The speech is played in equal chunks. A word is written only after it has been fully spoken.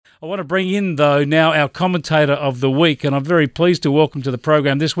I want to bring in, though, now our commentator of the week, and I'm very pleased to welcome to the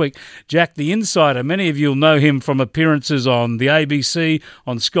program this week Jack the Insider. Many of you will know him from appearances on the ABC,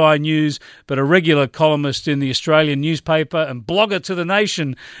 on Sky News, but a regular columnist in the Australian newspaper and blogger to the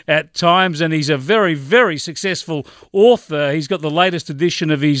nation at times, and he's a very, very successful author. He's got the latest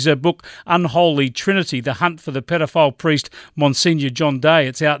edition of his book, Unholy Trinity, The Hunt for the Pedophile Priest, Monsignor John Day.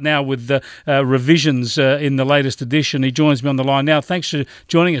 It's out now with revisions in the latest edition. He joins me on the line now. Thanks for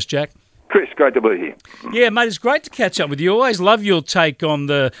joining us, Jack. Chris, great to be here. Yeah, mate, it's great to catch up with you. I always love your take on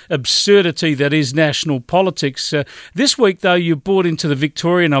the absurdity that is national politics. This week, though, you brought into the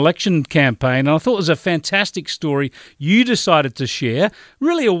Victorian election campaign, and I thought it was a fantastic story you decided to share,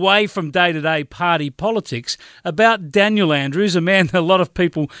 really away from day-to-day party politics, about Daniel Andrews, a man that a lot of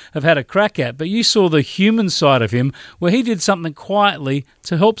people have had a crack at, but you saw the human side of him where he did something quietly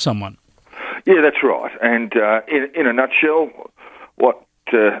to help someone. Yeah, that's right. And in a nutshell, what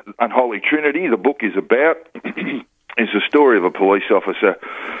Unholy Trinity, the book is about, is the story of a police officer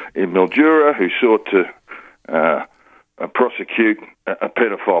in Mildura who sought to prosecute a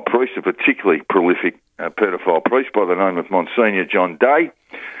paedophile priest, a particularly prolific paedophile priest by the name of Monsignor John Day.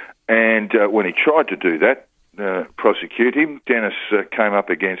 And when he tried to do that, prosecute him, Dennis came up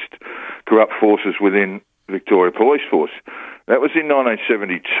against corrupt forces within the Victoria Police Force. That was in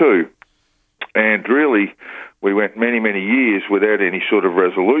 1972. And really, we went many, many years without any sort of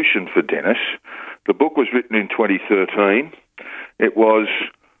resolution for Dennis. The book was written in 2013. It was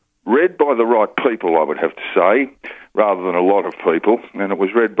read by the right people, I would have to say, rather than a lot of people. And it was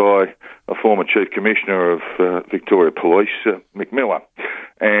read by a former Chief Commissioner of Victoria Police, Mick Miller.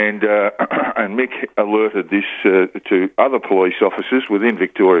 And Mick alerted this to other police officers within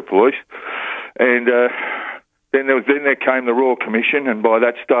Victoria Police. And then there came the Royal Commission, and by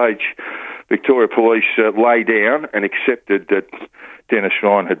that stage, Victoria Police lay down and accepted that Dennis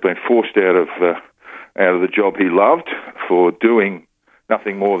Ryan had been forced out of the job he loved for doing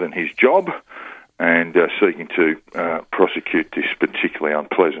nothing more than his job and seeking to prosecute this particularly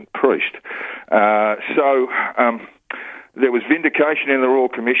unpleasant priest. So there was vindication in the Royal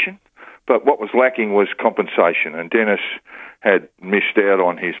Commission, but what was lacking was compensation, and Dennis had missed out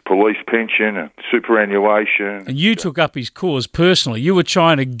on his police pension and superannuation. And you took up his cause personally. You were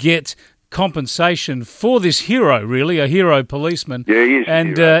trying to get compensation for this hero, really, a hero policeman. Yeah, he is.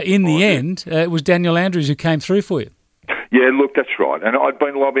 And in the end, it was Daniel Andrews who came through for you. Yeah, look, that's right. And I'd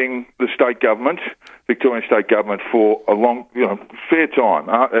been lobbying the state government, Victorian state government, for a long, fair time.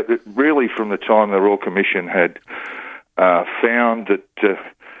 Really from the time the Royal Commission had found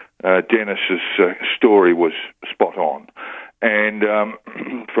that Dennis's story was spot on. And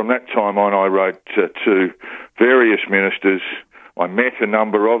from that time on, I wrote to various ministers. I met a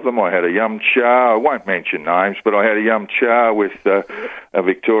number of them. I had a yum cha. I won't mention names, but I had a yum cha with a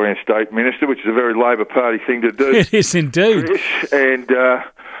Victorian State Minister, which is a very Labor Party thing to do. It is indeed. And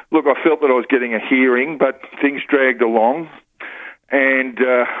look, I felt that I was getting a hearing, but things dragged along. And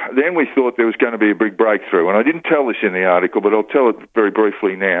then we thought there was going to be a big breakthrough. And I didn't tell this in the article, but I'll tell it very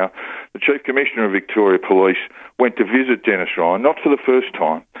briefly now. The Chief Commissioner of Victoria Police went to visit Dennis Ryan, not for the first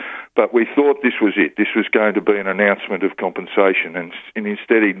time, but we thought this was it. This was going to be an announcement of compensation. And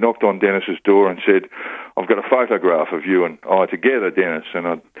instead he knocked on Dennis's door and said, I've got a photograph of you and I together, Dennis, and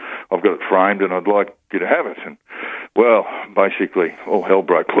I've got it framed and I'd like you to have it. And, well, basically all hell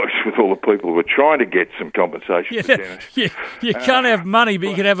broke loose with all the people who were trying to get some compensation for Dennis. You can't have money, but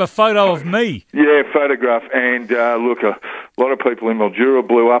you can have a photo of me. Yeah, photograph. And look, a lot of people in Mildura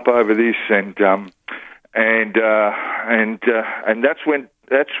blew up over this, and that's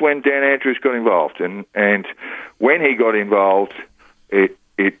when Dan Andrews got involved. And when he got involved, it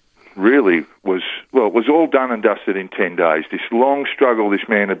really was, it was all done and dusted in 10 days. This long struggle this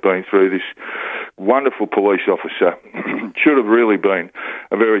man had been through, this wonderful police officer, should have really been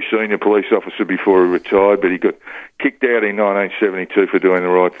a very senior police officer before he retired, but he got kicked out in 1972 for doing the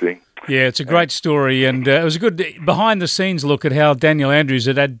right thing. Yeah, it's a great story, and it was a good behind-the-scenes look at how Daniel Andrews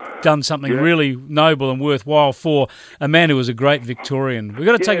had done something really noble and worthwhile for a man who was a great Victorian. We've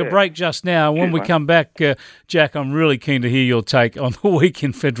got to take a break just now. When we come back, Jack, I'm really keen to hear your take on the week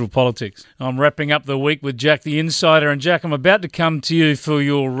in federal politics. I'm wrapping up the week with Jack the Insider, and Jack, I'm about to come to you for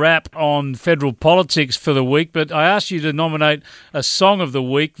your wrap on federal politics for the week, but I asked you to nominate a song of the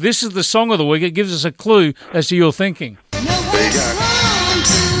week. This is the song of the week. It gives us a clue as to your thinking. There you go.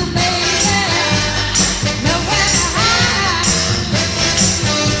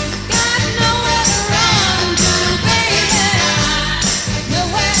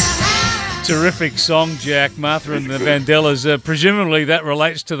 terrific song, Jack. Martha and the Vandellas. Presumably that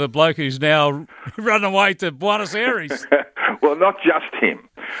relates to the bloke who's now run away to Buenos Aires. Well, not just him.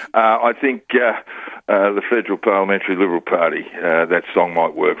 I think the Federal Parliamentary Liberal Party, that song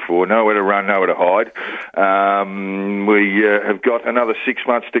might work for. Nowhere to run, nowhere to hide. We have got another 6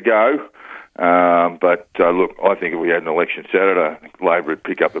 months to go. But look, I think if we had an election Saturday, I think Labor would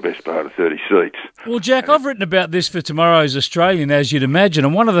pick up the best part of 30 seats. Well, Jack, I've written about this for tomorrow's Australian, as you'd imagine,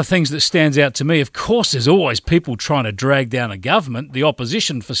 and one of the things that stands out to me, of course, there's always people trying to drag down a government, the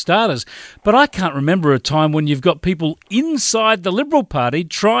opposition for starters, but I can't remember a time when you've got people inside the Liberal Party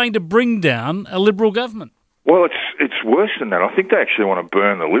trying to bring down a Liberal government. Well, it's worse than that. I think they actually want to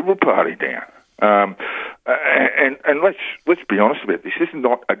burn the Liberal Party down. And let's be honest about this. This is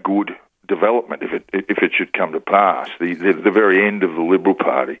not a good development if it should come to pass. The very end of the Liberal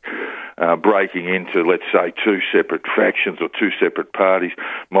Party breaking into, let's say, two separate factions or two separate parties,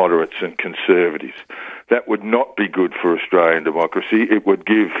 moderates and conservatives. That would not be good for Australian democracy. It would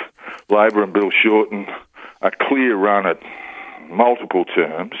give Labor and Bill Shorten a clear run at multiple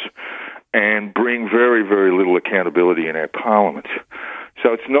terms and bring very, very little accountability in our parliament.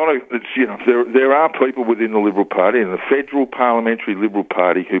 So it's not there are people within the Liberal Party and the Federal Parliamentary Liberal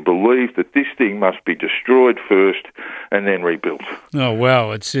Party who believe that this thing must be destroyed first and then rebuilt. Oh, wow.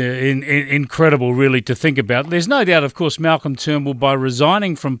 It's incredible, really, to think about. There's no doubt, of course, Malcolm Turnbull, by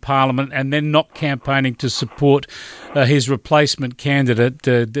resigning from Parliament and then not campaigning to support his replacement candidate,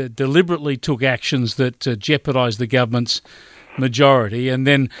 deliberately took actions that jeopardised the government's majority. And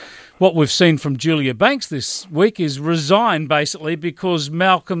then what we've seen from Julia Banks this week is resign basically because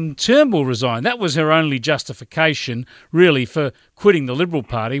Malcolm Turnbull resigned. That was her only justification really for quitting the Liberal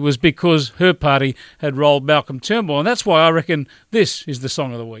Party, was because her party had rolled Malcolm Turnbull. And that's why I reckon this is the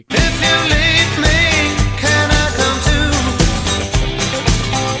song of the week. If you leave me, can I come too?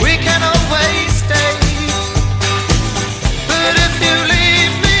 We can always stay. But if you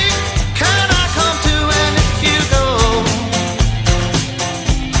leave me, can I come too? And if you go,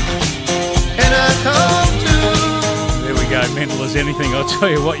 can I come too? There we go, mental as anything. I'll tell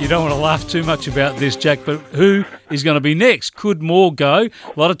you what, you don't want to laugh too much about this, Jack, but who is going to be next? Could more go?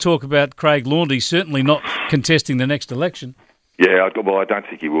 A lot of talk about Craig Laundy certainly not contesting the next election. Yeah, well, I don't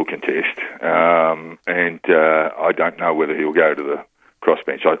think he will contest, and I don't know whether he'll go to the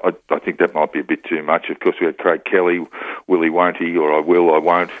crossbench. I think that might be a bit too much. Of course, we had Craig Kelly. Will he, won't he? Or I will, I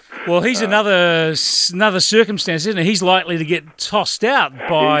won't. Well, he's another circumstance, isn't it? He's likely to get tossed out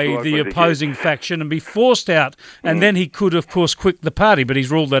by the opposing faction and be forced out, and then he could, of course, quit the party, but he's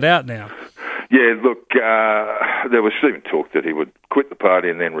ruled that out now. Yeah, look, there was even talk that he would quit the party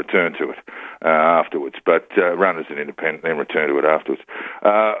and then return to it afterwards, but run as an independent and then return to it afterwards.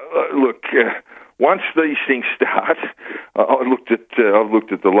 Once these things start, I've looked at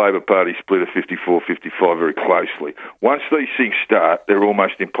the Labor Party split of 54-55 very closely. Once these things start, they're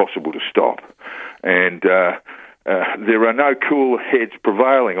almost impossible to stop, and there are no cool heads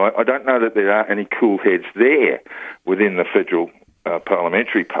prevailing. I don't know that there are any cool heads there within the Federal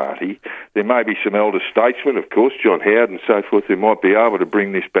Parliamentary Party. There may be some elder statesmen, of course, John Howard and so forth, who might be able to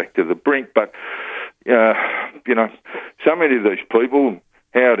bring this back to the brink, but so many of these people,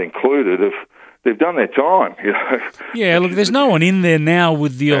 Howard included, they've done their time. Yeah, look, there's no one in there now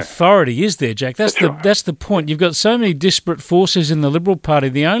with the authority, is there, Jack? That's the point. You've got so many disparate forces in the Liberal Party.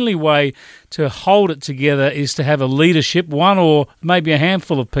 The only way to hold it together is to have a leadership, one or maybe a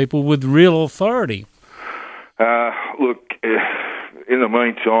handful of people with real authority. In the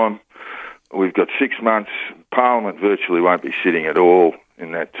meantime, we've got 6 months. Parliament virtually won't be sitting at all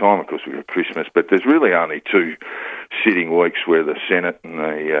in that time. Of course, we've got Christmas, but there's really only 2 sitting weeks where the Senate and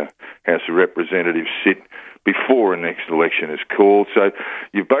the House of Representatives sit before a next election is called. So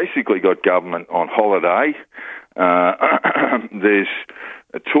you've basically got government on holiday. There's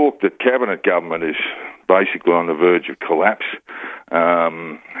a talk that cabinet government is basically on the verge of collapse.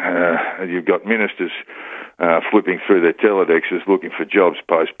 You've got ministers flipping through their teledexes looking for jobs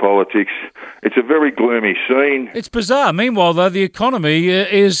post-politics. It's a very gloomy scene. It's bizarre. Meanwhile, though, the economy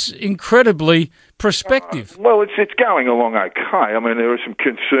is incredibly prospective. Well, it's going along okay. I mean, there are some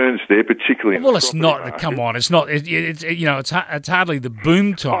concerns there, particularly in the it's not. market. Come on, it's not. It's hardly the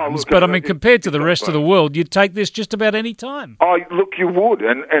boom times. But I mean, compared to the rest of the world, you'd take this just about any time. Look, you would,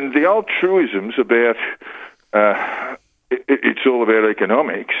 and the old truisms about it's all about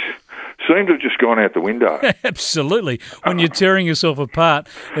economics seem to have just gone out the window. Absolutely. When you're tearing yourself apart,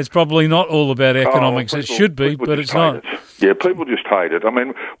 it's probably not all about economics. It should be, but it's not. Yeah, people just hate it. I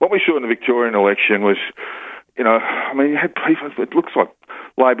mean, what we saw in the Victorian election was, you had people, it looks like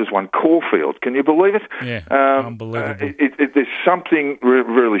Labor's won Caulfield. Can you believe it? Yeah, unbelievable. There's something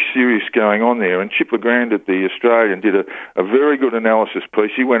really serious going on there. And Chip Legrand at the Australian did a very good analysis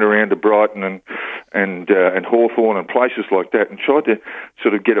piece. He went around to Brighton and Hawthorn and places like that and tried to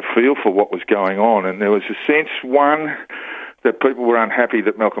sort of get a feel for what was going on. And there was a sense, one, that people were unhappy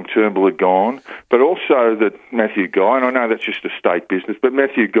that Malcolm Turnbull had gone, but also that Matthew Guy, and I know that's just a state business, but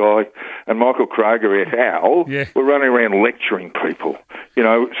Matthew Guy and Michael Kroger et al. Were running around lecturing people,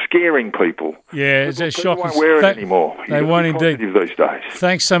 scaring people. Yeah, it's a shock. People won't wear it anymore. They won't indeed. These days.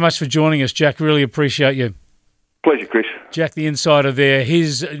 Thanks so much for joining us, Jack. Really appreciate you. Pleasure, Chris. Jack the Insider there.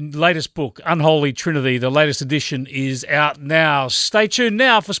 His latest book, Unholy Trinity, the latest edition, is out now. Stay tuned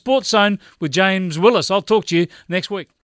now for Sports Zone with James Willis. I'll talk to you next week.